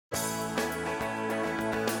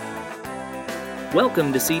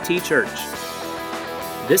Welcome to CT Church.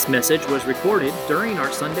 This message was recorded during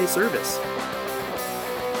our Sunday service.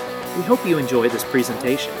 We hope you enjoy this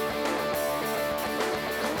presentation.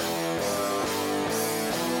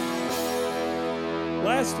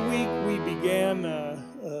 Last week we began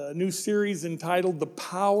a new series entitled The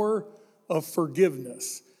Power of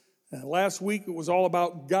Forgiveness. Last week it was all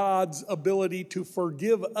about God's ability to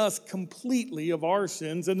forgive us completely of our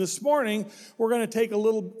sins. And this morning we're going to take a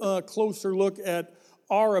little closer look at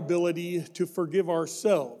our ability to forgive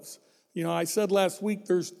ourselves. You know, I said last week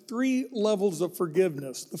there's 3 levels of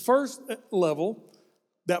forgiveness. The first level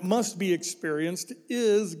that must be experienced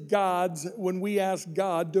is when we ask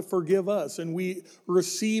God to forgive us and we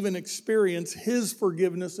receive and experience His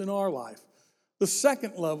forgiveness in our life. The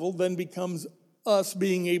second level then becomes us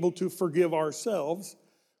being able to forgive ourselves.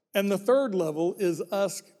 And the third level is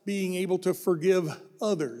us being able to forgive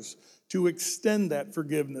others, to extend that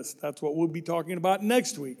forgiveness. That's what we'll be talking about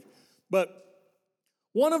next week. But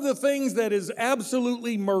one of the things that is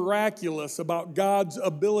absolutely miraculous about God's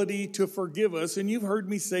ability to forgive us, and you've heard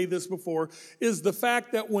me say this before, is the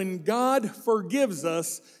fact that when God forgives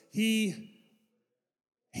us, He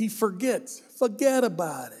forgets. Forget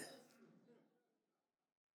about it.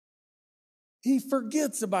 He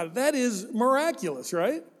forgets about it. That is miraculous,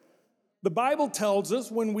 right? The Bible tells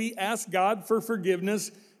us when we ask God for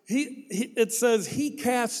forgiveness, it says He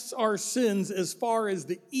casts our sins as far as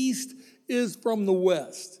the east is from the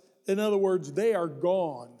west. In other words, they are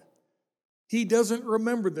gone. He doesn't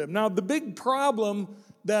remember them. Now, the big problem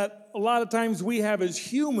that a lot of times we have as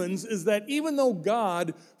humans is that even though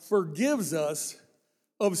God forgives us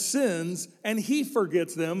of sins and He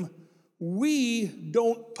forgets them, we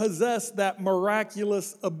don't possess that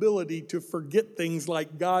miraculous ability to forget things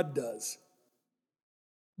like God does.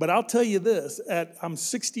 But I'll tell you this, I'm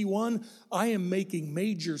 61, I am making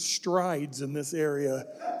major strides in this area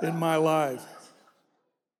in my life.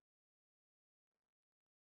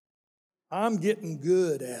 I'm getting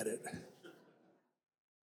good at it.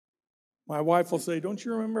 My wife will say, "Don't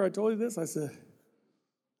you remember I told you this?" I said,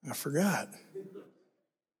 "I forgot."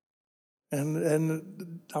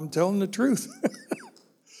 And I'm telling the truth.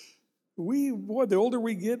 The older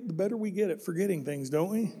we get, the better we get at forgetting things, don't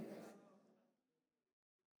we?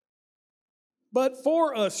 But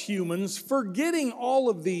for us humans, forgetting all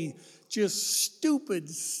of the just stupid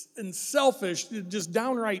and selfish, just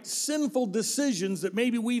downright sinful decisions that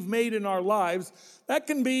maybe we've made in our lives, that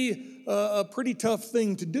can be a pretty tough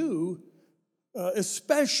thing to do,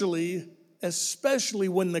 especially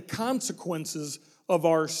when the consequences of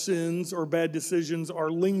our sins or bad decisions are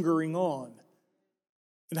lingering on.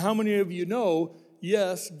 And how many of you know,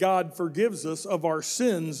 yes, God forgives us of our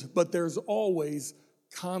sins, but there's always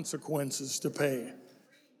consequences to pay.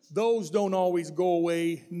 Those don't always go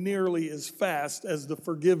away nearly as fast as the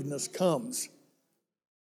forgiveness comes.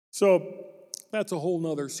 So that's a whole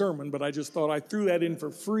nother sermon, but I just thought I threw that in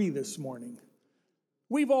for free this morning.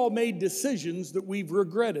 We've all made decisions that we've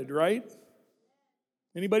regretted, right?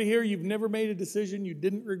 Anybody here, you've never made a decision you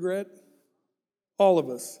didn't regret? All of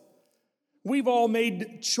us. We've all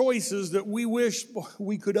made choices that we wish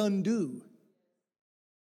we could undo.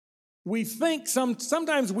 We think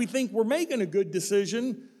sometimes we think we're making a good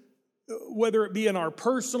decision, whether it be in our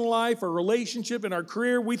personal life or relationship, in our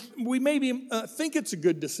career. We maybe think it's a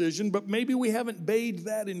good decision, but maybe we haven't bathed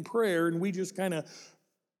that in prayer and we just kind of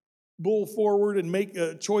bull forward and make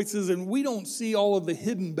choices and we don't see all of the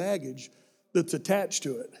hidden baggage that's attached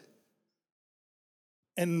to it.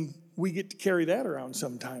 And we get to carry that around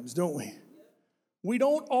sometimes, don't we? We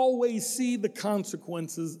don't always see the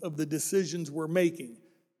consequences of the decisions we're making.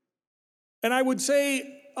 And I would say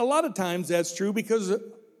a lot of times that's true because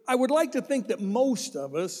I would like to think that most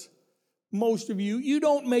of us, most of you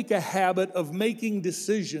don't make a habit of making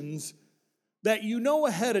decisions that you know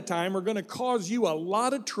ahead of time are going to cause you a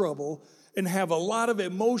lot of trouble and have a lot of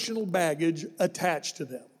emotional baggage attached to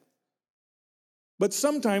them. But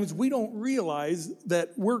sometimes we don't realize that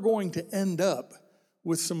we're going to end up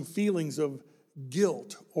with some feelings of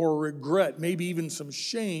guilt or regret, maybe even some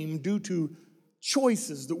shame due to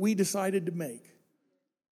choices that we decided to make.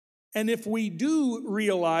 And if we do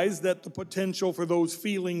realize that the potential for those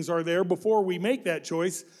feelings are there before we make that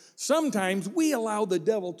choice, sometimes we allow the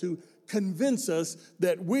devil to convince us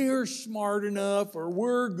that we're smart enough or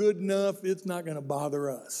we're good enough, it's not going to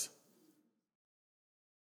bother us.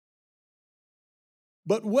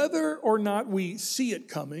 But whether or not we see it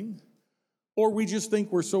coming, or we just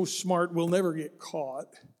think we're so smart we'll never get caught,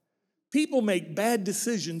 people make bad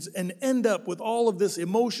decisions and end up with all of this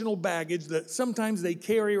emotional baggage that sometimes they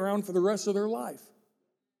carry around for the rest of their life.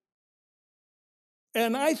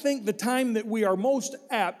 And I think the time that we are most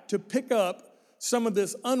apt to pick up some of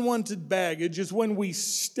this unwanted baggage is when we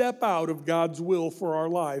step out of God's will for our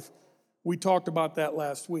life. We talked about that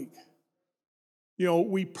last week. You know,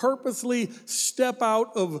 we purposely step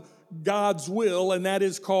out of God's will, and that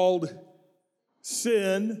is called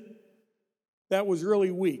sin. That was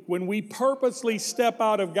really weak. When we purposely step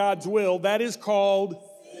out of God's will, that is called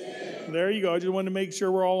sin. There you go. I just wanted to make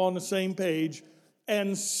sure we're all on the same page.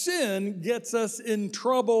 And sin gets us in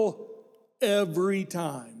trouble every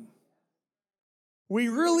time. We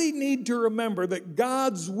really need to remember that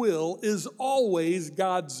God's will is always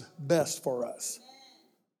God's best for us.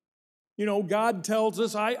 You know, God tells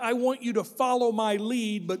us, I want you to follow my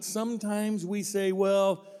lead, but sometimes we say,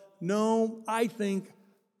 well, no, I think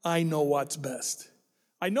I know what's best.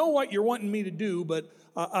 I know what you're wanting me to do, but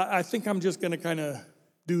I think I'm just going to kind of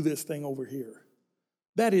do this thing over here.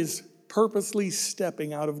 That is purposely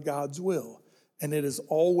stepping out of God's will, and it is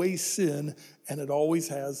always sin, and it always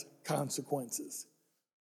has consequences.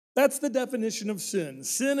 That's the definition of sin.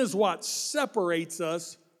 Sin is what separates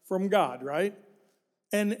us from God, right?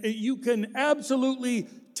 And you can absolutely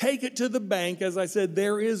take it to the bank. As I said,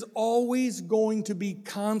 there is always going to be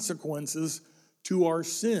consequences to our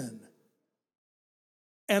sin.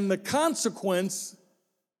 And the consequence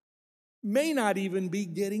may not even be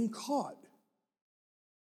getting caught.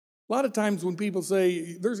 A lot of times when people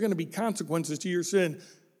say there's going to be consequences to your sin,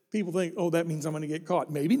 people think, oh, that means I'm going to get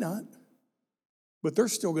caught. Maybe not. But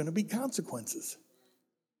there's still going to be consequences.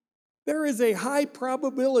 There is a high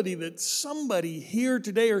probability that somebody here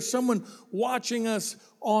today or someone watching us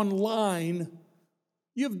online,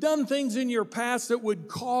 you've done things in your past that would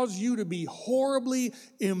cause you to be horribly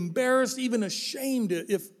embarrassed, even ashamed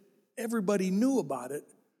if everybody knew about it,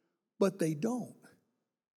 but they don't.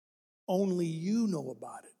 Only you know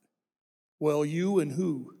about it. Well, you and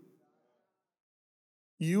who?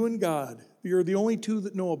 You and God. You're the only two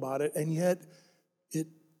that know about it, and yet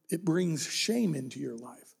it brings shame into your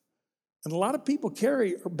life. And a lot of people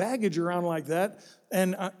carry baggage around like that,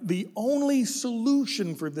 and the only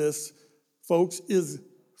solution for this, folks, is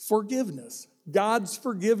forgiveness. God's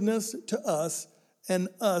forgiveness to us, and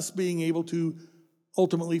us being able to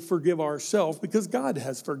ultimately forgive ourselves because God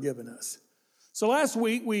has forgiven us. So last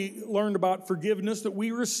week we learned about forgiveness that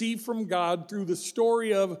we receive from God through the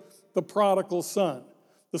story of the prodigal son.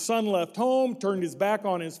 The son left home, turned his back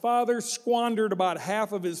on his father, squandered about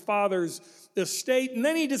half of his father's estate, and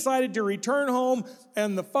then he decided to return home,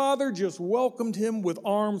 and the father just welcomed him with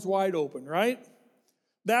arms wide open, right?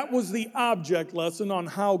 That was the object lesson on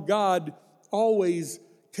how God always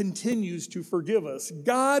continues to forgive us.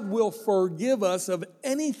 God will forgive us of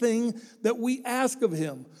anything that we ask of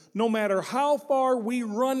him. No matter how far we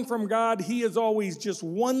run from God, he is always just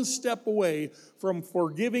one step away from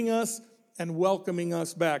forgiving us and welcoming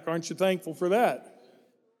us back. Aren't you thankful for that?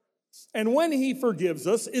 And when he forgives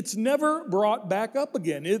us, it's never brought back up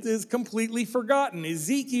again. It is completely forgotten.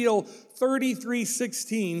 Ezekiel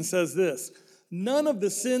 33:16 says this, "None of the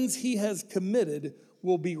sins he has committed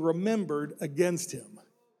will be remembered against him."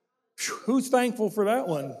 Who's thankful for that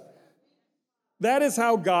one? That is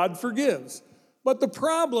how God forgives. But the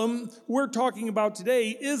problem we're talking about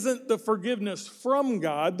today isn't the forgiveness from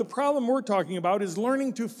God. The problem we're talking about is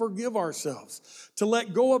learning to forgive ourselves, to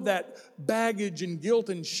let go of that baggage and guilt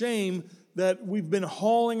and shame that we've been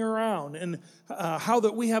hauling around, and how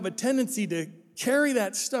that we have a tendency to carry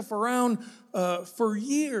that stuff around for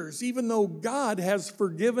years, even though God has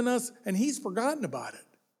forgiven us and he's forgotten about it.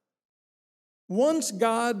 Once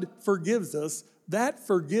God forgives us, that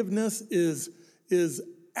forgiveness is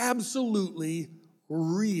absolutely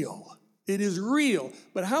real. It is real.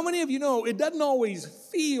 But how many of you know it doesn't always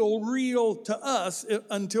feel real to us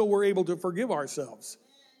until we're able to forgive ourselves?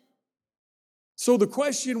 So the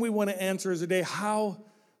question we want to answer is today, how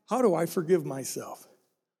do I forgive myself?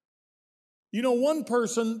 You know, one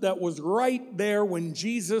person that was right there when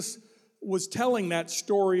Jesus was telling that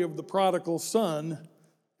story of the prodigal son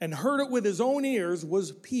and heard it with his own ears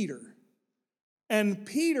was Peter. And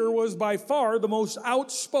Peter was by far the most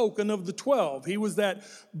outspoken of the 12. He was that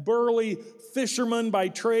burly fisherman by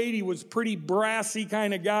trade. He was a pretty brassy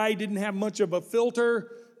kind of guy, didn't have much of a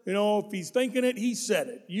filter. You know, if he's thinking it, he said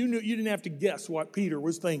it. You didn't have to guess what Peter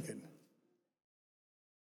was thinking.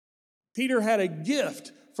 Peter had a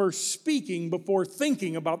gift for speaking before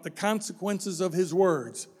thinking about the consequences of his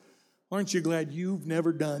words. Aren't you glad you've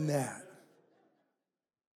never done that?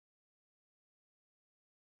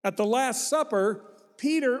 At the Last Supper,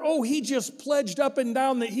 Peter, he just pledged up and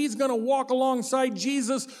down that he's going to walk alongside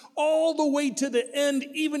Jesus all the way to the end,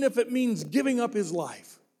 even if it means giving up his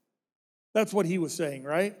life. That's what he was saying,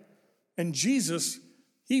 right? And Jesus,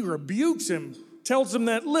 he rebukes him, tells him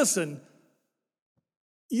that, listen,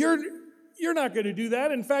 you're not going to do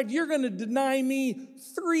that. In fact, you're going to deny me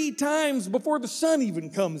 3 times before the sun even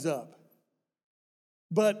comes up.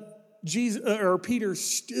 But Peter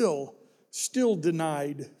still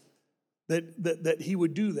denied that he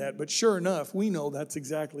would do that. But sure enough, we know that's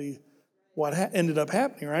exactly what ended up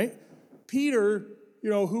happening, right? Peter,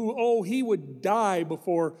 he would die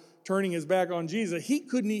before turning his back on Jesus. He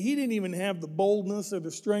didn't even have the boldness or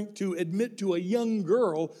the strength to admit to a young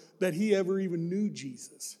girl that he ever even knew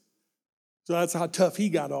Jesus. So that's how tough he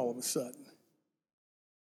got all of a sudden.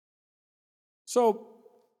 So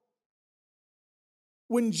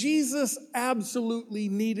when Jesus absolutely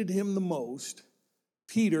needed him the most,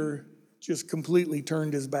 Peter just completely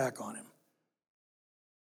turned his back on him.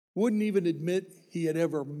 Wouldn't even admit he had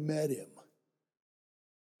ever met him.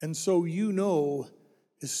 And so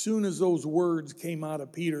as soon as those words came out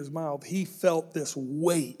of Peter's mouth, he felt this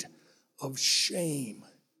weight of shame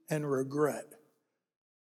and regret.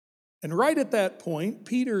 And right at that point,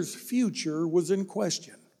 Peter's future was in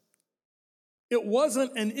question. It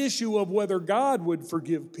wasn't an issue of whether God would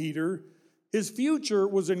forgive Peter. His future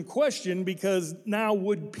was in question because now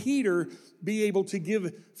would Peter be able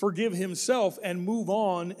to forgive himself and move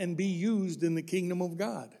on and be used in the kingdom of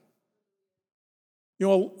God?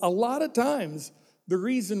 A lot of times, the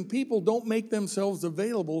reason people don't make themselves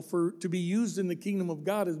available to be used in the kingdom of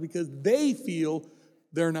God is because they feel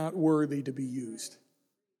they're not worthy to be used.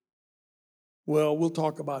 Well, we'll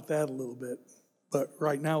talk about that a little bit. But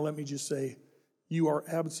right now, let me just say, you are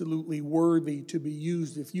absolutely worthy to be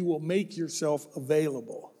used if you will make yourself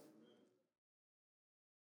available.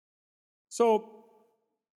 So,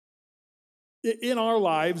 in our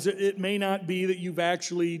lives, it may not be that you've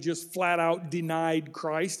actually just flat out denied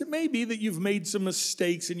Christ. It may be that you've made some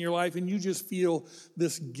mistakes in your life and you just feel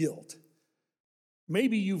this guilt.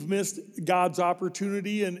 Maybe you've missed God's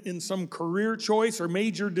opportunity in some career choice or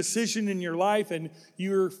major decision in your life and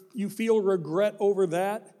you feel regret over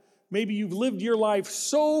that. Maybe you've lived your life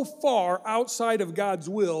so far outside of God's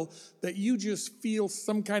will that you just feel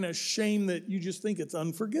some kind of shame that you just think it's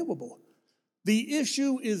unforgivable. The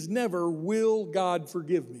issue is never, will God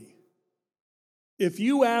forgive me? If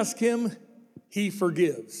you ask him, he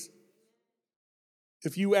forgives.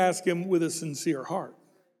 If you ask him with a sincere heart.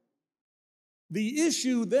 The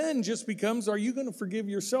issue then just becomes, are you going to forgive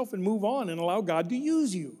yourself and move on and allow God to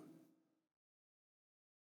use you?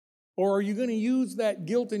 Or are you going to use that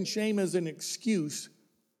guilt and shame as an excuse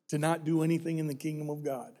to not do anything in the kingdom of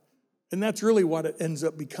God? And that's really what it ends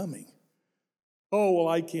up becoming. Oh, well,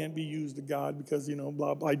 I can't be used to God because,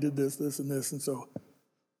 blah, blah, I did this, and this. And so it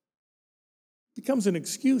becomes an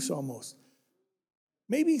excuse almost.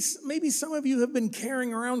 Maybe some of you have been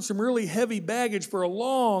carrying around some really heavy baggage for a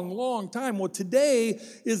long, long time. Well, today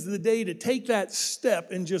is the day to take that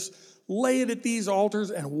step and just lay it at these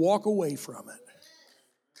altars and walk away from it.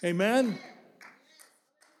 Amen?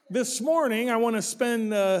 This morning, I want to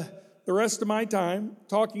spend the rest of my time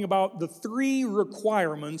talking about the 3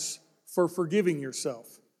 requirements for forgiving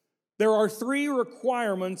yourself. There are 3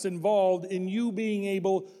 requirements involved in you being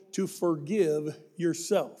able to forgive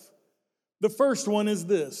yourself. The first one is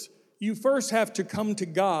this: you first have to come to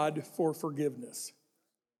God for forgiveness.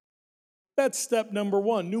 That's step number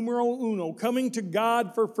 1, numero uno. Coming to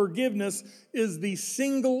God for forgiveness is the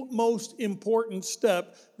single most important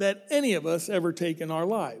step that any of us ever take in our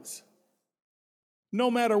lives. No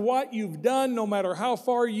matter what you've done, no matter how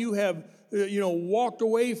far you have walked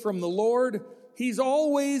away from the Lord, he's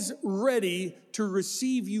always ready to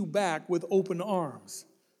receive you back with open arms.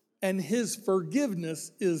 And his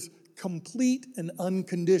forgiveness is complete and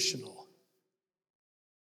unconditional.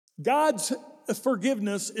 God's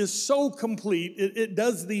forgiveness is so complete, it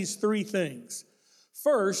does these 3 things.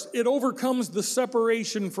 First, it overcomes the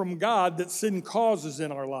separation from God that sin causes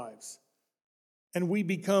in our lives, and we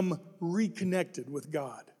become reconnected with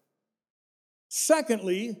God.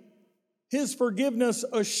 Secondly, his forgiveness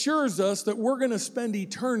assures us that we're going to spend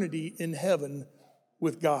eternity in heaven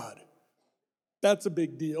with God. That's a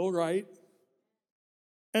big deal, right?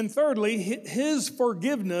 And thirdly, his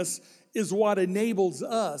forgiveness is what enables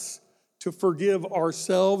us to forgive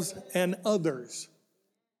ourselves and others.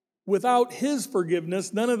 Without his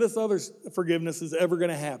forgiveness, none of this other forgiveness is ever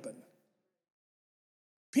going to happen.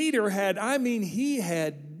 Peter had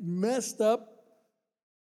messed up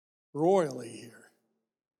royally here.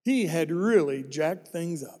 He had really jacked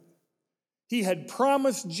things up. He had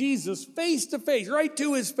promised Jesus face to face, right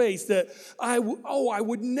to his face, that I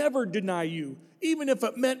would never deny you, even if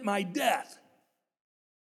it meant my death.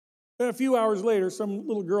 Then a few hours later, some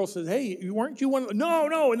little girl says, hey, weren't you one?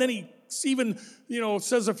 No. And then he even,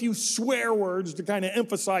 says a few swear words to kind of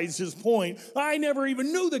emphasize his point. I never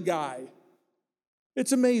even knew the guy.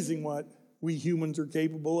 It's amazing what we humans are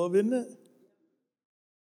capable of, isn't it?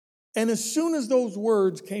 And as soon as those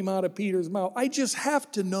words came out of Peter's mouth, I just have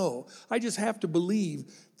to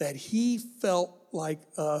believe that he felt like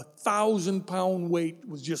a 1,000-pound weight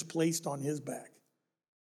was just placed on his back.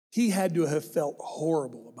 He had to have felt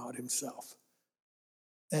horrible about himself.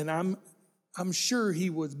 And I'm sure he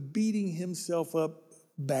was beating himself up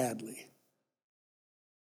badly.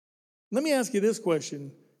 Let me ask you this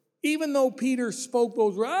question. Even though Peter spoke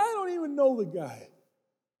those words, I don't even know the guy.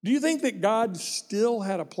 Do you think that God still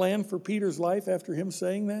had a plan for Peter's life after him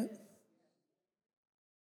saying that?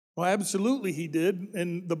 Well, absolutely he did,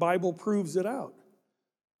 and the Bible proves it out.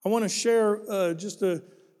 I want to share just a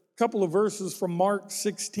couple of verses from Mark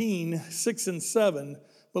 16, 6 and 7,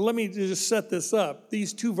 but let me just set this up.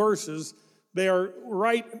 These two verses, they are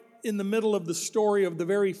right in the middle of the story of the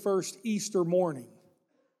very first Easter morning,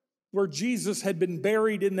 where Jesus had been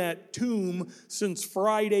buried in that tomb since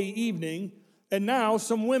Friday evening, and now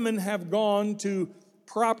some women have gone to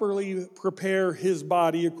properly prepare his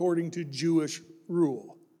body according to Jewish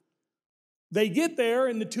rule. They get there,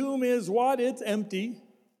 and the tomb is what? It's empty.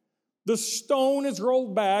 The stone is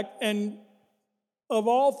rolled back, and of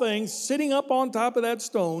all things, sitting up on top of that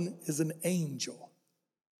stone is an angel.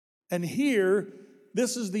 And here,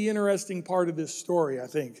 this is the interesting part of this story, I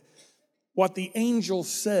think. What the angel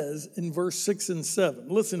says in verse 6 and 7.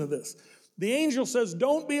 Listen to this. The angel says,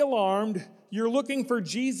 "Don't be alarmed. You're looking for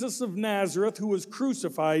Jesus of Nazareth who was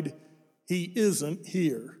crucified. He isn't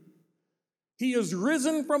here. He is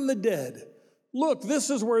risen from the dead. Look, this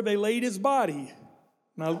is where they laid his body."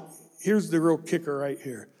 Now, here's the real kicker right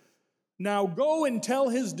here. "Now go and tell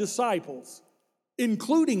his disciples,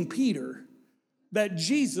 including Peter, that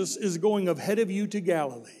Jesus is going ahead of you to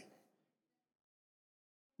Galilee."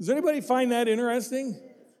 Does anybody find that interesting?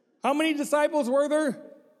 How many disciples were there?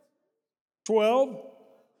 12,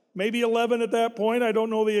 maybe 11 at that point. I don't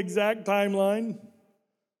know the exact timeline.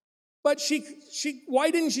 But why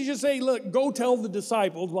didn't she just say, look, go tell the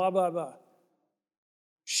disciples, blah, blah, blah.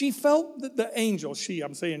 She felt that the angel,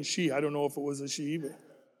 I'm saying she, I don't know if it was a she, but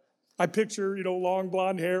I picture, long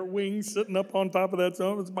blonde hair, wings sitting up on top of that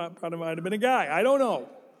stone. It probably might have been a guy. I don't know.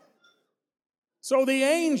 So the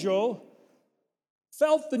angel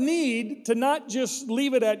felt the need to not just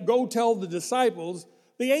leave it at go tell the disciples.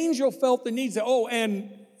 The angel felt the need to say,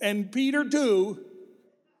 and Peter too.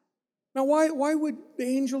 Now, why would the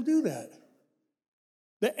angel do that?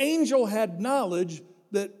 The angel had knowledge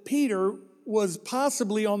that Peter was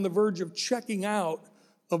possibly on the verge of checking out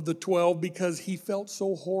of the 12 because he felt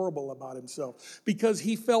so horrible about himself, because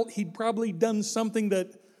he felt he'd probably done something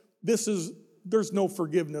that there's no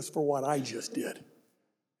forgiveness for what I just did.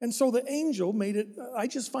 And so the angel I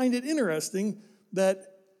just find it interesting that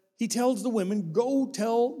he tells the women, go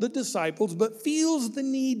tell the disciples, but feels the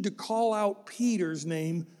need to call out Peter's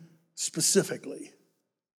name specifically.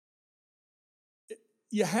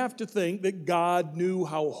 You have to think that God knew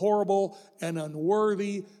how horrible and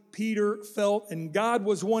unworthy Peter felt, and God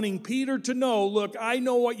was wanting Peter to know, look, I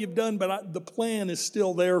know what you've done, but the plan is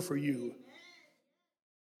still there for you.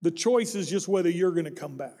 The choice is just whether you're going to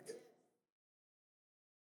come back.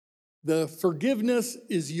 The forgiveness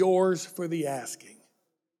is yours for the asking.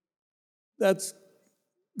 That's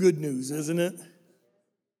good news, isn't it?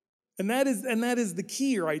 And that is the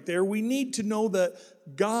key right there. We need to know that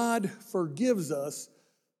God forgives us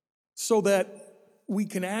so that we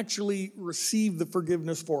can actually receive the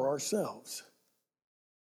forgiveness for ourselves.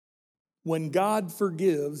 When God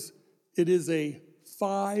forgives, it is a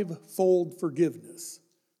 5-fold forgiveness.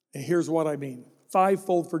 And here's what I mean.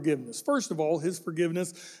 5-fold forgiveness. First of all, his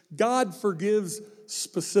forgiveness, God forgives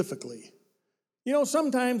specifically.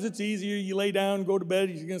 Sometimes it's easier. You lay down, go to bed,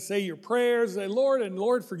 you're going to say your prayers, say,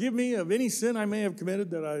 Lord, forgive me of any sin I may have committed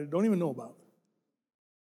that I don't even know about.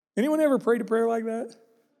 Anyone ever prayed a prayer like that?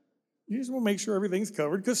 You just want to make sure everything's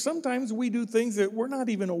covered, because sometimes we do things that we're not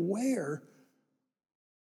even aware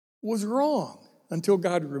was wrong until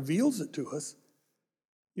God reveals it to us.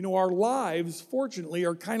 Our lives, fortunately,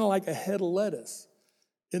 are kind of like a head of lettuce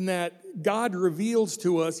in that God reveals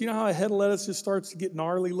to us. You know how a head of lettuce just starts to get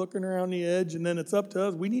gnarly looking around the edge, and then it's up to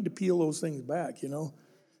us. We need to peel those things back,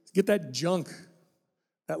 Get that junk.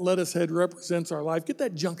 That lettuce head represents our life. Get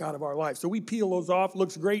that junk out of our life. So we peel those off.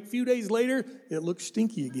 Looks great. A few days later, it looks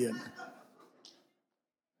stinky again.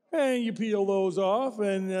 And you peel those off,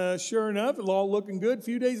 and sure enough, it's all looking good. A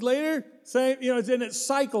few days later, same, and it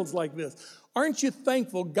cycles like this. Aren't you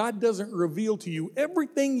thankful God doesn't reveal to you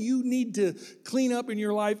everything you need to clean up in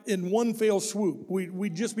your life in one fell swoop?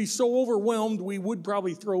 We'd just be so overwhelmed we would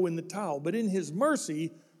probably throw in the towel. But in His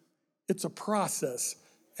mercy, it's a process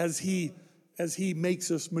as He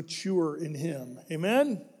makes us mature in Him.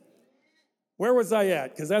 Amen? Where was I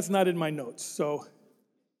at? Because that's not in my notes. So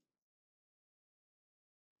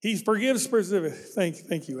He forgives specific.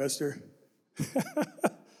 Thank you, Esther.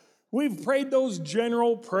 We've prayed those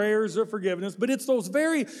general prayers of forgiveness, but it's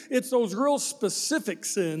those real specific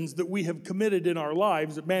sins that we have committed in our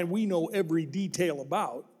lives that, man, we know every detail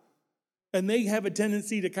about. And they have a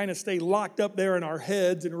tendency to kind of stay locked up there in our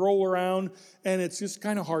heads and roll around, and it's just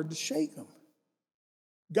kind of hard to shake them.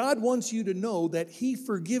 God wants you to know that He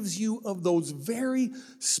forgives you of those very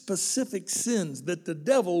specific sins that the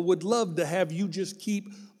devil would love to have you just keep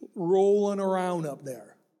rolling around up there.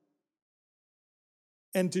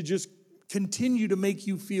 And to just continue to make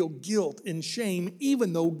you feel guilt and shame,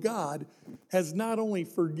 even though God has not only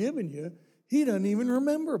forgiven you, He doesn't even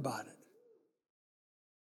remember about it.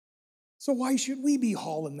 So why should we be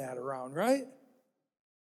hauling that around, right?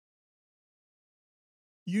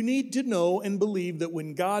 You need to know and believe that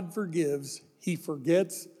when God forgives, He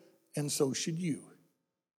forgets, and so should you.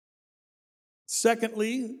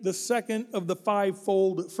 Secondly, the second of the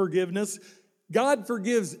fivefold forgiveness, God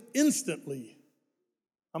forgives instantly.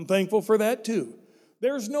 I'm thankful for that too.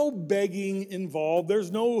 There's no begging involved.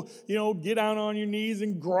 There's no, get down on your knees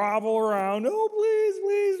and grovel around. Oh, please,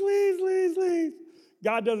 please, please, please, please.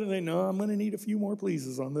 God doesn't say, no, I'm going to need a few more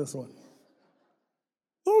pleases on this one.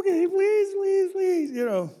 Okay, please, please, please.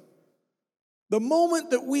 The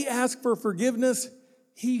moment that we ask for forgiveness,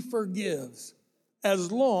 He forgives, as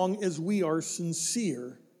long as we are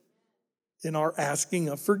sincere in our asking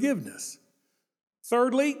of forgiveness.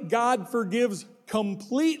 Thirdly, God forgives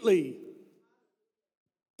completely.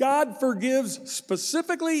 God forgives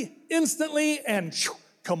specifically, instantly, and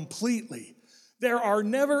completely. There are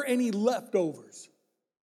never any leftovers.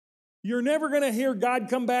 You're never going to hear God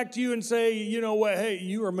come back to you and say, you know what, hey,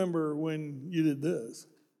 you remember when you did this.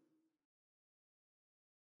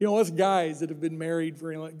 Us guys that have been married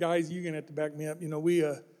for, guys, you're going to have to back me up.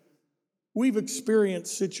 We've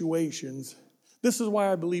experienced situations. This is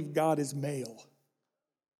why I believe God is male.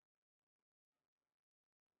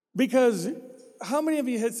 Because how many of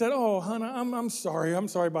you had said, oh, honey, I'm sorry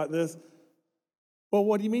about this. Well,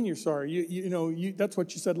 what do you mean you're sorry? That's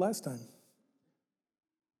what you said last time.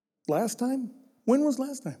 Last time? When was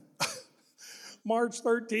last time? March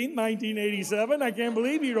 13th, 1987. I can't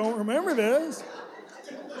believe you don't remember this.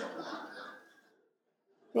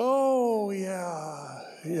 Oh,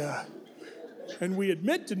 yeah. And we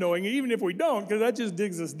admit to knowing it, even if we don't, because that just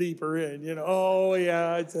digs us deeper in. Oh,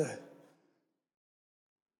 yeah,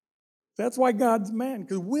 That's why God's man,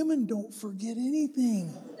 because women don't forget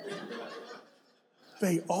anything.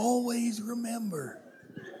 They always remember.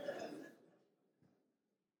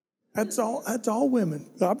 That's all women.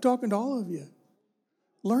 I'm talking to all of you.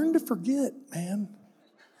 Learn to forget, man.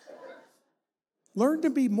 Learn to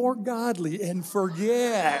be more godly and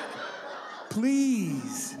forget.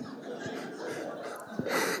 Please.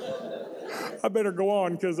 I better go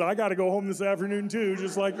on because I got to go home this afternoon too,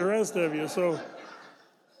 just like the rest of you. So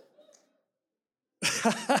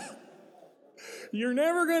you're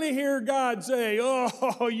never going to hear God say,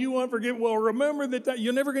 oh, you won't forgive. Well, remember that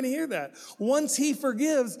you're never going to hear that. Once He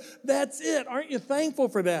forgives, that's it. Aren't you thankful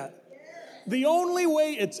for that? The only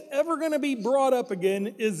way it's ever going to be brought up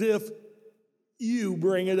again is if you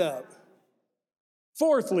bring it up.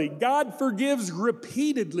 Fourthly, God forgives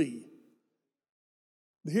repeatedly.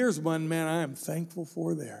 Here's one, man, I am thankful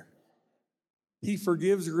for there. He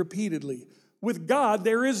forgives repeatedly. With God,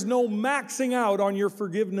 there is no maxing out on your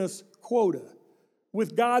forgiveness quota.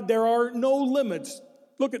 With God, there are no limits.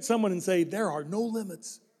 Look at someone and say, there are no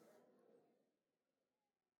limits.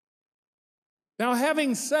 Now,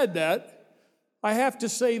 having said that, I have to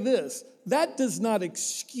say this. That does not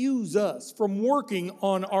excuse us from working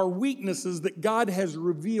on our weaknesses that God has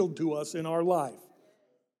revealed to us in our life.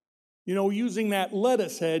 Using that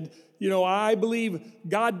lettuce head, I believe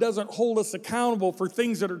God doesn't hold us accountable for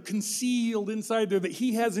things that are concealed inside there that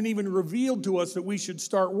He hasn't even revealed to us that we should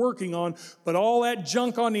start working on. But all that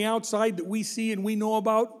junk on the outside that we see and we know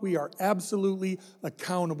about, we are absolutely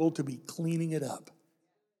accountable to be cleaning it up.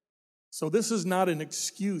 So this is not an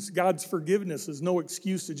excuse. God's forgiveness is no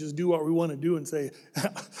excuse to just do what we want to do and say,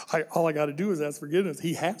 all I got to do is ask forgiveness.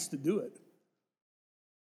 He has to do it.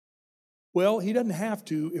 Well, He doesn't have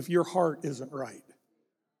to if your heart isn't right.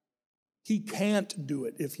 He can't do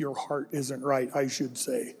it if your heart isn't right, I should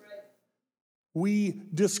say. We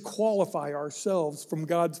disqualify ourselves from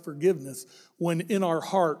God's forgiveness when in our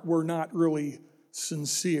heart we're not really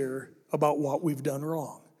sincere about what we've done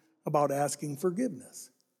wrong, about asking forgiveness.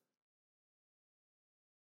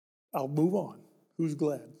 I'll move on. Who's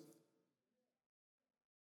glad?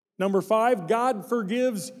 Number 5, God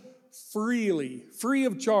forgives freely, free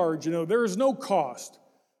of charge. There is no cost.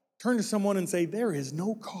 Turn to someone and say, there is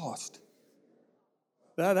no cost.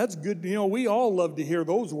 That's good. We all love to hear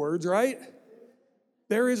those words, right?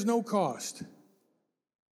 There is no cost.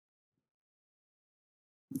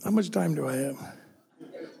 How much time do I have?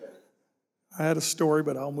 I had a story,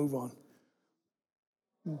 but I'll move on.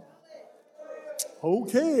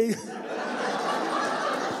 Okay.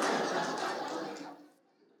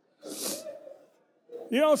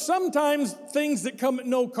 Sometimes things that come at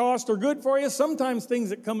no cost are good for you. Sometimes things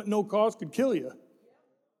that come at no cost could kill you.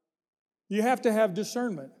 You have to have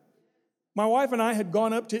discernment. My wife and I had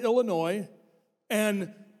gone up to Illinois,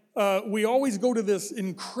 and we always go to this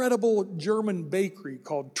incredible German bakery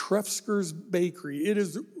called Trefsker's Bakery. It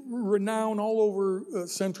is renowned all over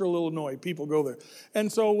central Illinois. People go there.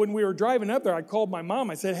 And so when we were driving up there, I called my mom.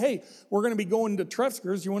 I said, hey, we're going to be going to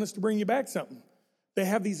Trefsker's. You want us to bring you back something? They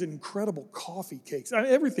have these incredible coffee cakes.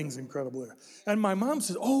 Everything's incredible there. And my mom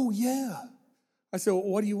says, oh, yeah. I said, well,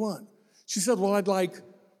 what do you want? She said, well, I'd like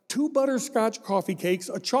 2 butterscotch coffee cakes,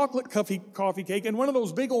 a chocolate coffee cake, and one of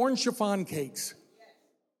those big orange chiffon cakes.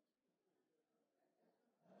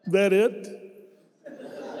 That it?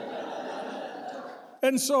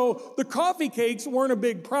 And so the coffee cakes weren't a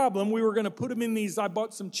big problem. We were going to put them in these, I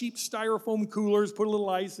bought some cheap styrofoam coolers, put a little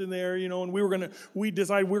ice in there, and we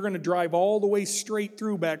decided we were going to drive all the way straight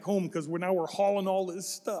through back home because we're hauling all this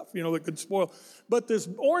stuff, that could spoil. But this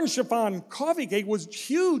orange chiffon coffee cake was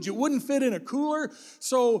huge. It wouldn't fit in a cooler.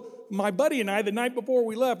 So my buddy and I, the night before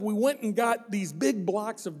we left, we went and got these big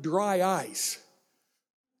blocks of dry ice.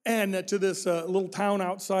 And to this little town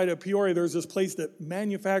outside of Peoria, there's this place that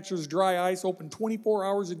manufactures dry ice, open 24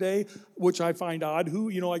 hours a day, which I find odd.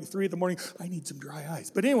 Like 3 a.m, I need some dry ice.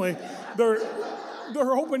 But anyway, they're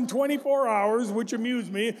open 24 hours, which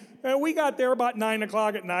amused me. And we got there about 9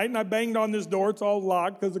 o'clock at night, and I banged on this door. It's all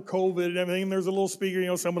locked because of COVID and everything. And there's a little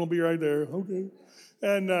speaker, someone will be right there. Okay.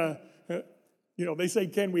 And, they say,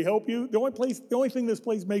 can we help you? The only thing this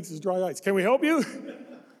place makes is dry ice. Can we help you?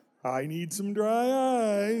 I need some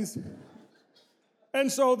dry ice.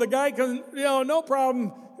 And so the guy comes, no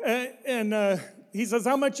problem. And he says,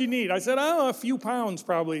 how much you need? I said, a few pounds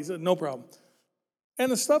probably. He said, no problem.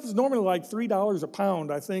 And the stuff is normally like $3 a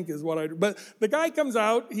pound, I think is what I do. But the guy comes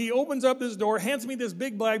out, he opens up this door, hands me this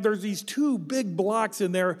big bag. There's these 2 big blocks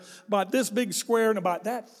in there, about this big square and about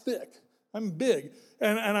that thick. I'm big.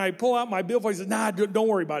 And I pull out my billfold. He says, nah, don't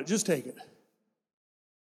worry about it. Just take it.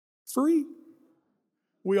 Free.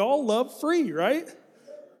 We all love free, right?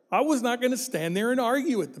 I was not going to stand there and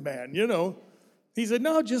argue with the man, He said,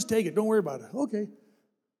 no, just take it. Don't worry about it. Okay.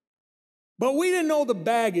 But we didn't know the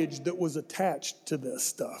baggage that was attached to this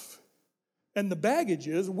stuff. And the baggage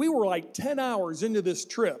is, we were like 10 hours into this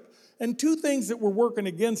trip. And 2 things that were working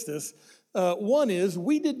against us. One is,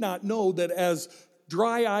 we did not know that as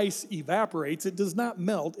dry ice evaporates, it does not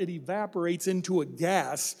melt. It evaporates into a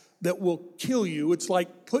gas that will kill you. It's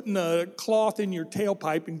like putting a cloth in your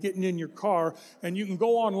tailpipe and getting in your car, and you can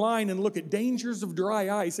go online and look at dangers of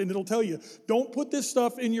dry ice, and it'll tell you, don't put this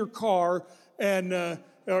stuff in your car, and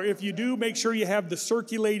or if you do, make sure you have the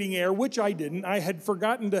circulating air, which I didn't. I had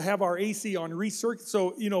forgotten to have our AC on recirculate,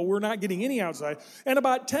 so, we're not getting any outside. And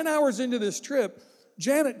about 10 hours into this trip,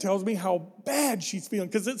 Janet tells me how bad she's feeling,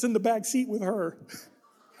 because it's in the back seat with her.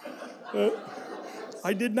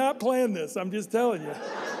 I did not plan this, I'm just telling you.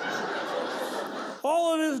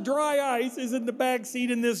 All of this dry ice is in the back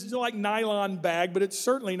seat in this like nylon bag, but it's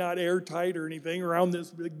certainly not airtight or anything around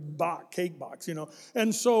this big cake box,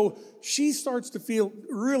 And so she starts to feel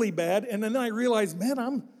really bad, and then I realize,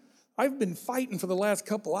 man, I've been fighting for the last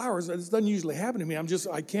couple hours. This doesn't usually happen to me.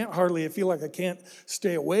 I feel like I can't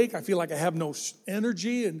stay awake. I feel like I have no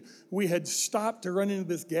energy, and we had stopped to run into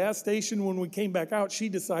this gas station. When we came back out, she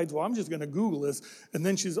decides, well, I'm just going to Google this, and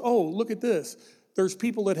then she's, oh, look at this. There's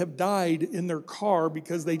people that have died in their car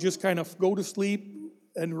because they just kind of go to sleep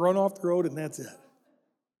and run off the road, and that's it.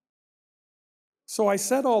 So I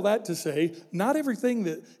said all that to say, not everything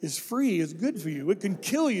that is free is good for you. It can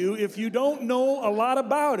kill you if you don't know a lot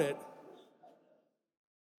about it.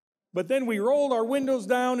 But then we rolled our windows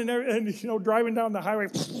down and driving down the highway.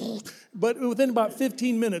 But within about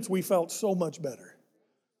 15 minutes, we felt so much better.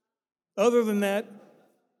 Other than that,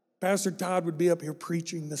 Pastor Todd would be up here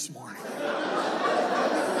preaching this morning.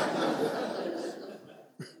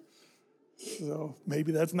 so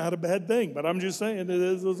maybe that's not a bad thing, but I'm just saying it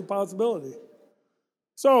is a possibility.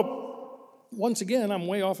 So, once again, I'm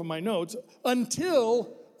way off of my notes.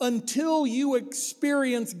 Until you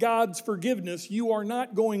experience God's forgiveness, you are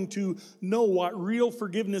not going to know what real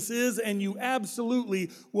forgiveness is, and you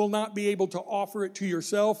absolutely will not be able to offer it to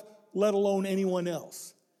yourself, let alone anyone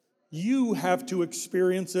else. You have to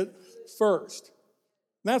experience it first.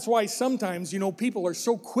 That's why sometimes, people are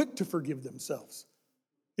so quick to forgive themselves.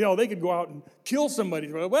 They could go out and kill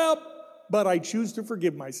somebody. Well, but I choose to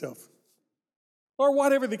forgive myself. Or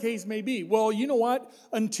whatever the case may be. Well, you know what?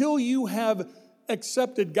 Until you have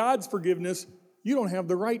accepted God's forgiveness, you don't have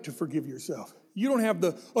the right to forgive yourself. You don't have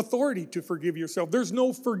the authority to forgive yourself. There's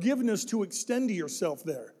no forgiveness to extend to yourself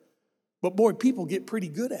there. But boy, people get pretty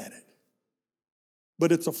good at it.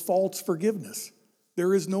 But it's a false forgiveness.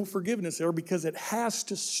 There is no forgiveness there because it has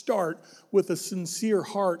to start with a sincere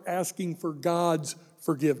heart asking for God's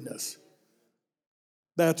forgiveness.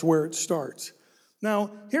 That's where it starts.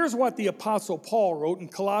 Now, here's what the Apostle Paul wrote in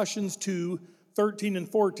Colossians 2:13 and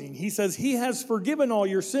 14. He says, He has forgiven all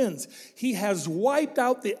your sins. He has wiped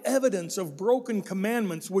out the evidence of broken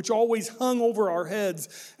commandments which always hung over our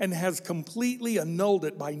heads and has completely annulled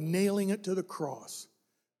it by nailing it to the cross.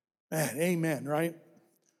 Man, amen, right?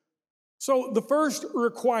 So the first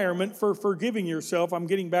requirement for forgiving yourself, I'm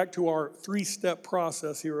getting back to our 3-step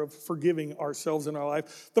process here of forgiving ourselves in our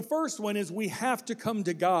life. The first one is we have to come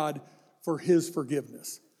to God for His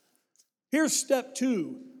forgiveness. Here's step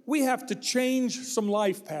 2. We have to change some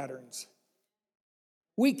life patterns.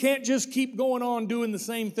 We can't just keep going on doing the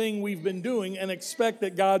same thing we've been doing and expect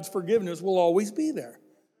that God's forgiveness will always be there.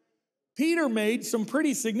 Peter made some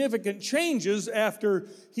pretty significant changes after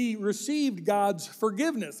he received God's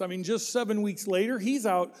forgiveness. Just 7 weeks later, he's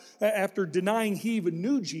out, after denying he even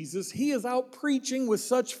knew Jesus, he is out preaching with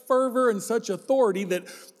such fervor and such authority that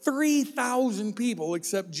 3,000 people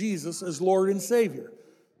accept Jesus as Lord and Savior.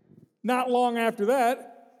 Not long after that,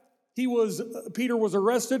 Peter was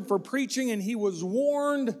arrested for preaching, and he was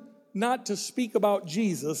warned not to speak about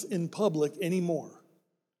Jesus in public anymore.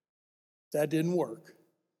 That didn't work.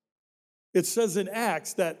 It says in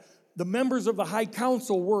Acts that the members of the high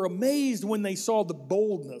council were amazed when they saw the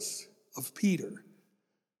boldness of Peter.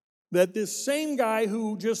 That this same guy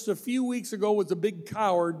who just a few weeks ago was a big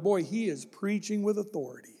coward, boy, he is preaching with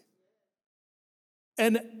authority.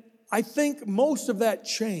 And I think most of that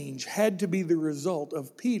change had to be the result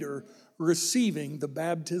of Peter receiving the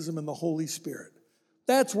baptism in the Holy Spirit.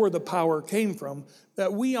 That's where the power came from,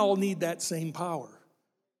 that we all need that same power.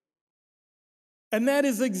 And that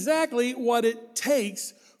is exactly what it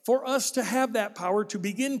takes for us to have that power to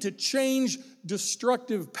begin to change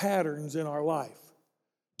destructive patterns in our life.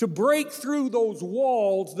 To break through those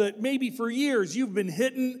walls that maybe for years you've been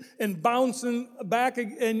hitting and bouncing back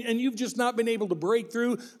and you've just not been able to break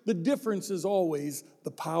through. The difference is always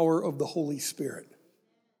the power of the Holy Spirit.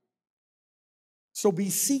 So be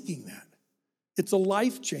seeking that. It's a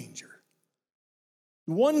life changer.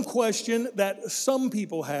 One question that some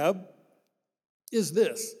people have is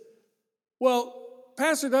this. Well,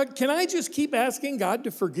 Pastor Doug, can I just keep asking God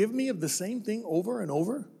to forgive me of the same thing over and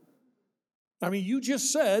over? You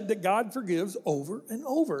just said that God forgives over and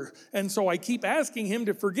over. And so I keep asking Him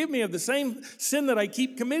to forgive me of the same sin that I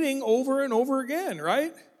keep committing over and over again,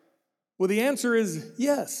 right? Well, the answer is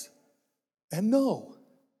yes and no.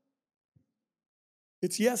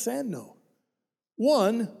 It's yes and no.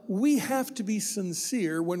 One, we have to be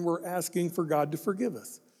sincere when we're asking for God to forgive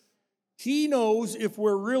us. He knows if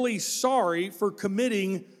we're really sorry for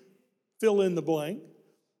committing fill in the blank,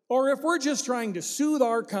 or if we're just trying to soothe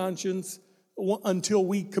our conscience until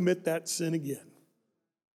we commit that sin again.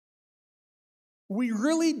 We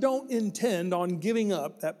really don't intend on giving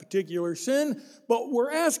up that particular sin, but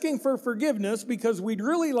we're asking for forgiveness because we'd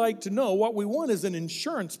really like to know what we want is an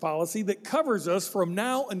insurance policy that covers us from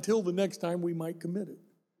now until the next time we might commit it.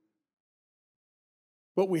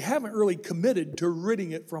 But we haven't really committed to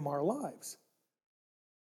ridding it from our lives.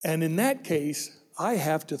 And in that case, I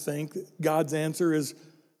have to think God's answer is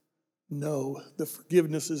no, the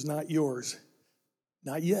forgiveness is not yours.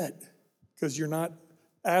 Not yet, because you're not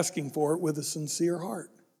asking for it with a sincere heart.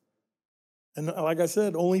 And like I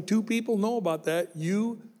said, only 2 people know about that,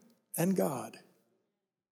 you and God.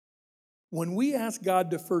 When we ask God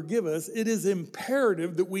to forgive us, it is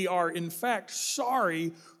imperative that we are in fact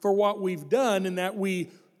sorry for what we've done and that we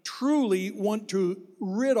truly want to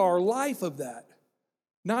rid our life of that.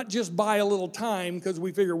 Not just buy a little time because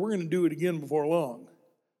we figure we're going to do it again before long.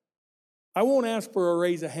 I won't ask for a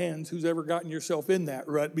raise of hands who's ever gotten yourself in that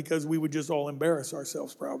rut because we would just all embarrass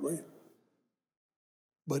ourselves probably.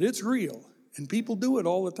 But it's real, and people do it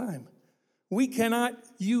all the time. We cannot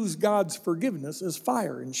use God's forgiveness as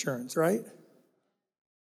fire insurance, right?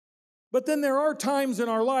 But then there are times in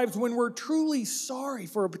our lives when we're truly sorry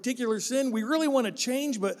for a particular sin. We really want to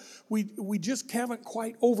change, but we just haven't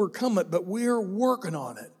quite overcome it, but we're working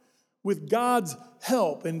on it with God's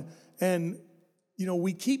help. And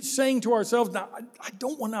we keep saying to ourselves, now,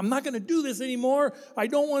 I'm not going to do this anymore. I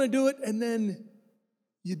don't want to do it. And then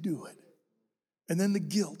you do it. And then the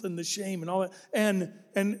guilt and the shame and all that. And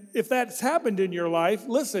if that's happened in your life,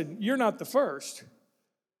 listen, you're not the first.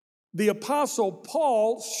 The Apostle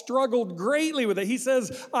Paul struggled greatly with it. He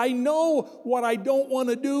says, I know what I don't want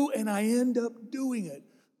to do, and I end up doing it.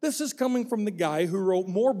 This is coming from the guy who wrote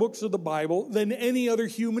more books of the Bible than any other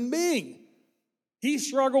human being. He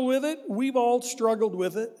struggled with it. We've all struggled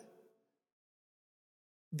with it.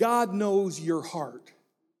 God knows your heart.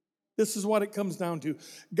 This is what it comes down to.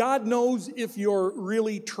 God knows if you're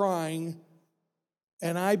really trying,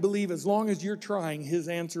 and I believe as long as you're trying, his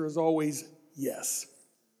answer is always yes.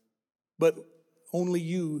 But only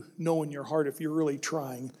you know in your heart if you're really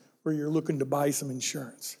trying or you're looking to buy some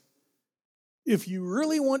insurance. If you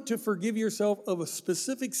really want to forgive yourself of a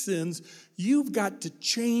specific sins, you've got to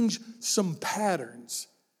change some patterns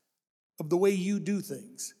of the way you do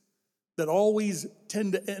things that always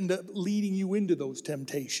tend to end up leading you into those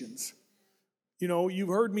temptations. You know, you've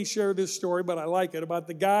heard me share this story, but I like it, about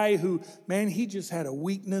the guy who, he just had a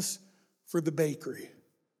weakness for the bakery,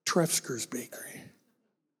 Trefsker's Bakery.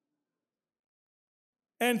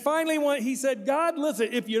 And finally, he said, God, listen,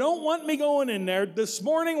 if you don't want me going in there, this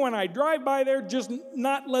morning when I drive by there, just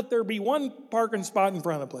not let there be one parking spot in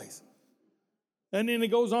front of the place. And then he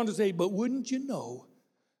goes on to say, but wouldn't you know,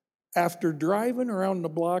 after driving around the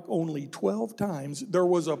block only 12 times, there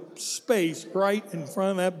was a space right in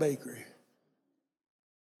front of that bakery.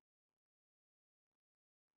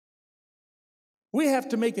 We have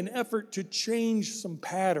to make an effort to change some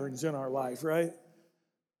patterns in our life, right?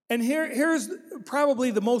 And here's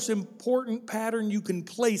probably the most important pattern you can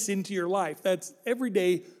place into your life. That's every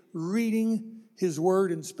day reading his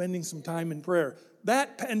word and spending some time in prayer.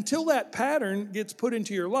 Until that pattern gets put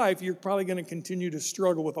into your life, you're probably going to continue to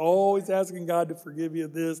struggle with always asking God to forgive you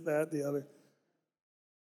this, that, the other.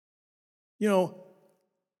 You know,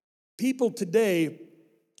 people today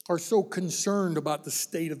are so concerned about the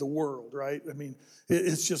state of the world, right? I mean,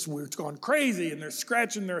 it's gone crazy, and they're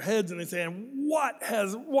scratching their heads and they're saying,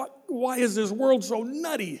 why is this world so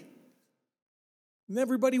nutty? And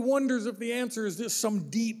everybody wonders if the answer is just some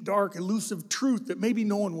deep, dark, elusive truth that maybe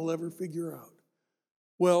no one will ever figure out.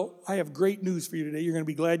 Well, I have great news for you today. You're going to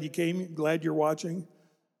be glad you came, glad you're watching.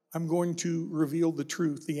 I'm going to reveal the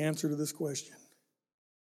truth, the answer to this question.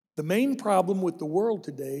 The main problem with the world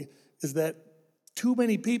today is that too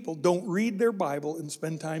many people don't read their Bible and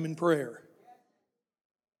spend time in prayer.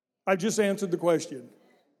 I've just answered the question.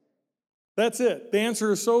 That's it. The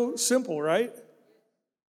answer is so simple, right?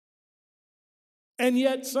 And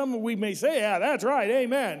yet we may say, yeah, that's right,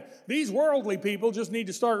 amen. These worldly people just need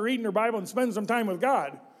to start reading their Bible and spend some time with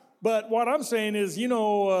God. But what I'm saying is,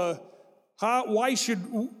 why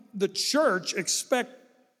should the church expect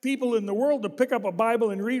people in the world to pick up a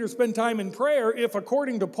Bible and read or spend time in prayer if,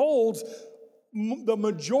 according to polls, the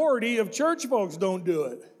majority of church folks don't do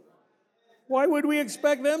it? Why would we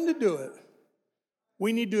expect them to do it?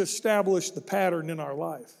 We need to establish the pattern in our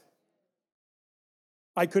life.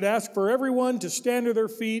 I could ask for everyone to stand to their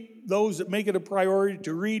feet, those that make it a priority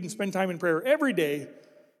to read and spend time in prayer every day,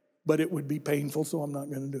 but it would be painful, so I'm not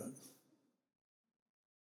going to do it.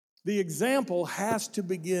 The example has to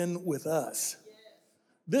begin with us.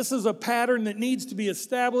 This is a pattern that needs to be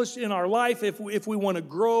established in our life if we want to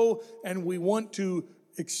grow and we want to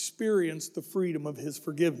experience the freedom of his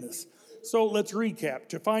forgiveness. So let's recap.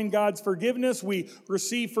 To find God's forgiveness, we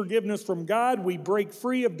receive forgiveness from God. We break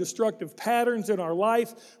free of destructive patterns in our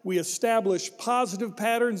life. We establish positive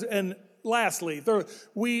patterns. And lastly,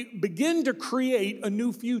 we begin to create a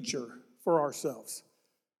new future for ourselves.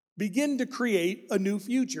 Begin to create a new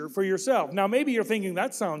future for yourself. Now, maybe you're thinking,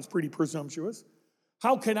 that sounds pretty presumptuous.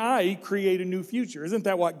 How can I create a new future? Isn't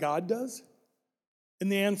that what God does?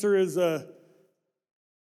 And the answer is,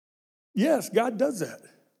 yes, God does that.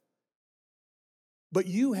 But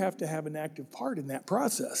you have to have an active part in that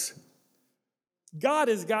process. God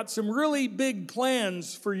has got some really big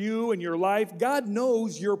plans for you and your life. God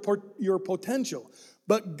knows your potential.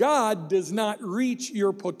 But God does not reach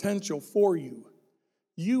your potential for you.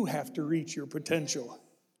 You have to reach your potential.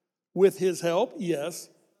 With his help, yes.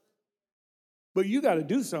 But you got to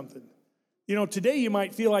do something. You know, today you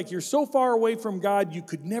might feel like you're so far away from God, you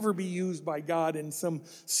could never be used by God in some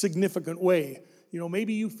significant way.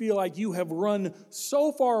 maybe you feel like you have run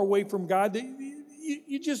so far away from God that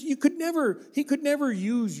he could never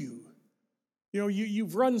use you.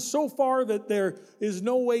 You've run so far that there is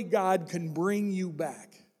no way God can bring you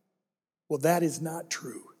back. Well, that is not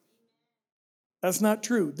true. That's not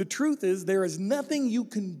true. The truth is there is nothing you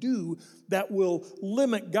can do that will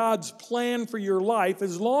limit God's plan for your life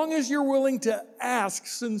as long as you're willing to ask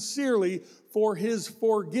sincerely for His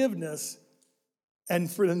forgiveness and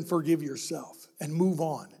then forgive yourself and move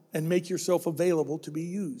on and make yourself available to be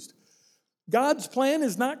used. God's plan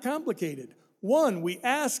is not complicated. One, we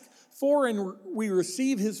ask for and we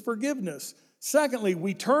receive His forgiveness. Secondly,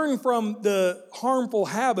 we turn from the harmful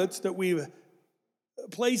habits that we've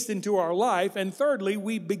placed into our life. And thirdly,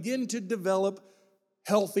 we begin to develop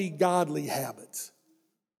healthy, godly habits.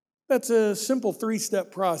 That's a simple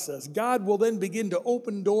 3-step process. God will then begin to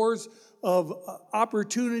open doors of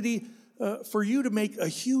opportunity for you to make a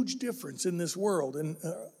huge difference in this world and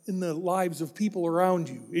in the lives of people around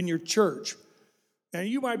you, in your church. And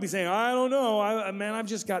you might be saying, I don't know, I've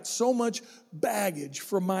just got so much baggage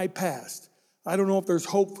from my past. I don't know if there's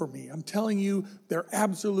hope for me. I'm telling you, there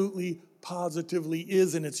absolutely, positively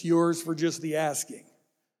is, and it's yours for just the asking.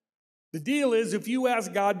 The deal is, if you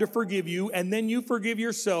ask God to forgive you and then you forgive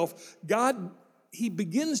yourself, God, He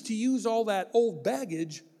begins to use all that old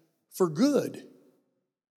baggage for good.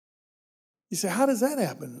 You say, how does that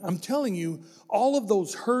happen? I'm telling you, all of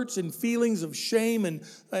those hurts and feelings of shame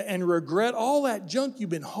and regret, all that junk you've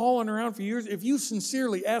been hauling around for years, if you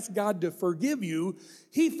sincerely ask God to forgive you,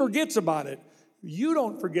 He forgets about it. You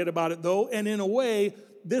don't forget about it, though, and in a way,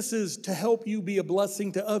 this is to help you be a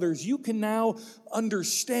blessing to others. You can now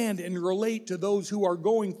understand and relate to those who are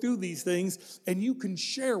going through these things, and you can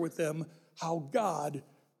share with them how God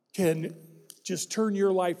can just turn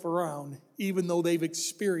your life around, even though they've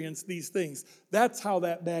experienced these things. That's how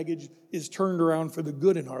that baggage is turned around for the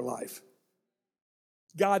good in our life.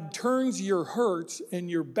 God turns your hurts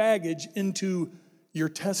and your baggage into your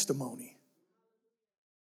testimony.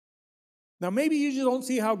 Now, maybe you just don't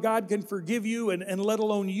see how God can forgive you and let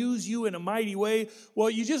alone use you in a mighty way. Well,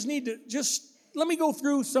 you just need to let me go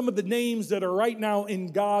through some of the names that are right now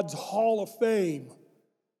in God's Hall of Fame.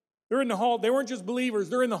 They're in the hall. They weren't just believers.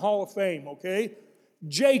 They're in the Hall of Fame, okay?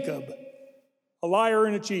 Jacob, a liar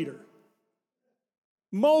and a cheater.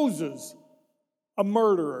 Moses, a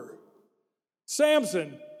murderer.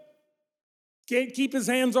 Samson, can't keep his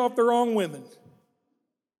hands off the wrong women.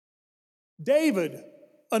 David,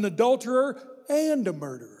 an adulterer and a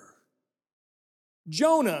murderer.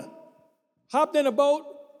 Jonah hopped in a boat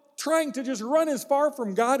trying to just run as far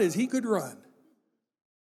from God as he could run.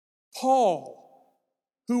 Paul,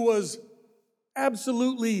 who was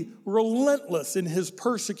absolutely relentless in his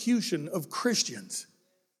persecution of Christians,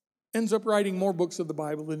 ends up writing more books of the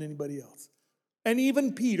Bible than anybody else. And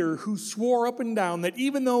even Peter, who swore up and down that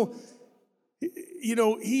even though,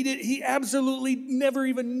 he absolutely never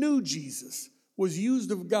even knew Jesus, was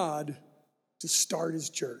used of God to start his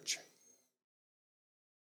church.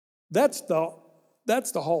 That's the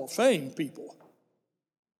Hall of Fame, people.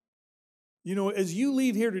 As you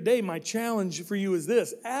leave here today, my challenge for you is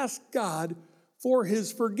this: ask God for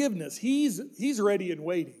His forgiveness. He's ready and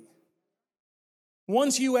waiting.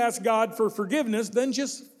 Once you ask God for forgiveness, then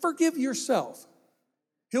just forgive yourself.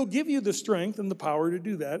 He'll give you the strength and the power to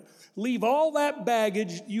do that. Leave all that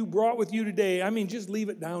baggage you brought with you today. Just leave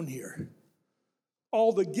it down here.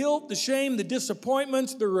 All the guilt, the shame, the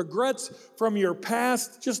disappointments, the regrets from your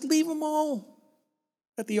past, just leave them all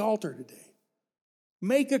at the altar today.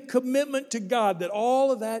 Make a commitment to God that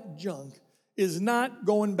all of that junk is not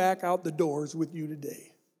going back out the doors with you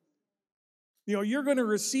today. You're going to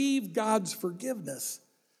receive God's forgiveness.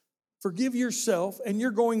 Forgive yourself, and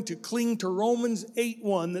you're going to cling to Romans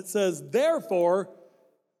 8:1 that says, therefore,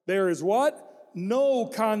 there is what? No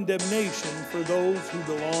condemnation for those who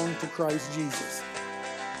belong to Christ Jesus.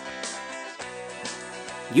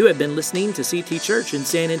 You have been listening to CT Church in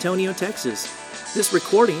San Antonio, Texas. This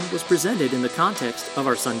recording was presented in the context of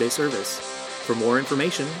our Sunday service. For more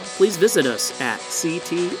information, please visit us at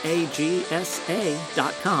ctagsa.com,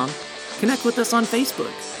 connect with us on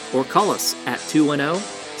Facebook, or call us at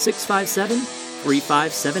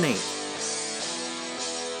 210-657-3578.